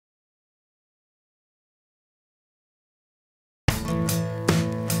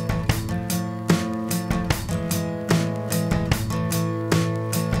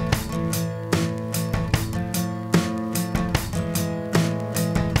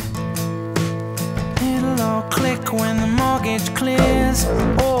click when the mortgage clears.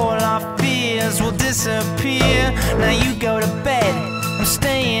 All our fears will disappear. Now you go to bed, I'm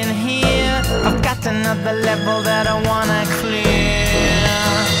staying here. I've got another level that I wanna clear.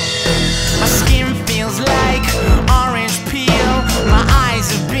 My skin feels like orange peel. My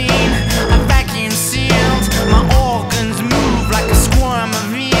eyes have been vacuum sealed. My organs move like a swarm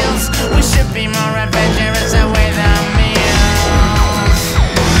of eels. We should be more adventurous with our meals.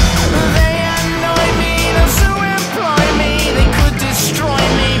 They annoy me, those who employ me. They could destroy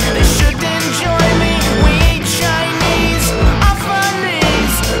me, they should enjoy me. We eat Chinese off our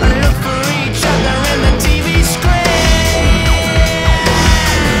knees and look for each other in the TV screen.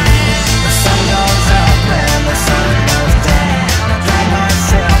 The sun goes up and the sun goes down. I drag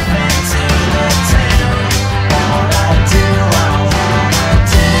myself into the town. All I do, I wanna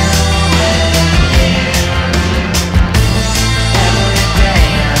do with you. Every day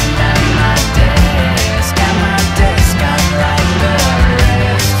I'm at my desk, I'm like the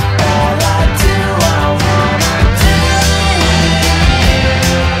rest. All I do, I wanna do with you.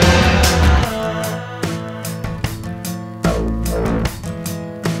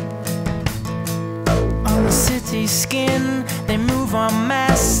 On the city skin, they move en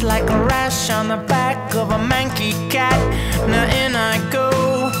masse like a rash on the back of a manky cat. Now in I go,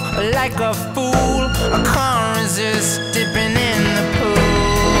 like a fool. I can't resist dipping in the pool.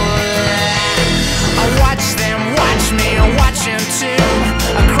 I watch them watch me, I watch them too.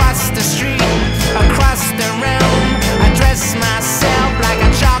 Across the street, across the room, I dress myself like a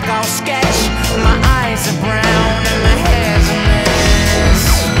charcoal sketch. My eyes are brown and my hair's a mess.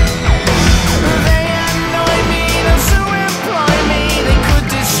 They annoy me, those who employ me. They could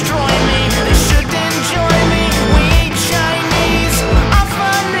destroy me, they should enjoy me. We eat Chinese off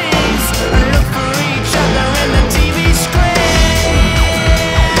our knees and look for each other in the TV screen.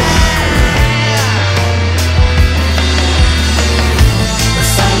 The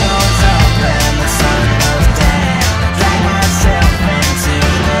sun goes up and the sun goes down. I drag myself into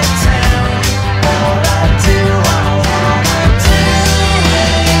the town. All I do, I wanna do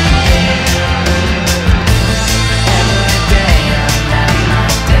with you. Every day I'm at my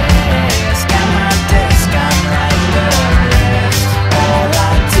desk, I'm like the rest. All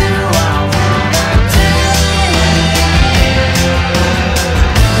I do, I wanna do with you.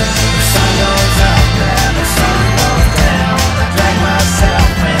 The sun goes up and the sun goes down. I drag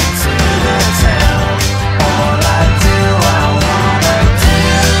myself into the town. All I do, I wanna do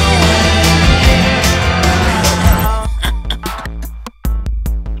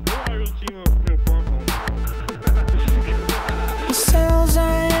with you.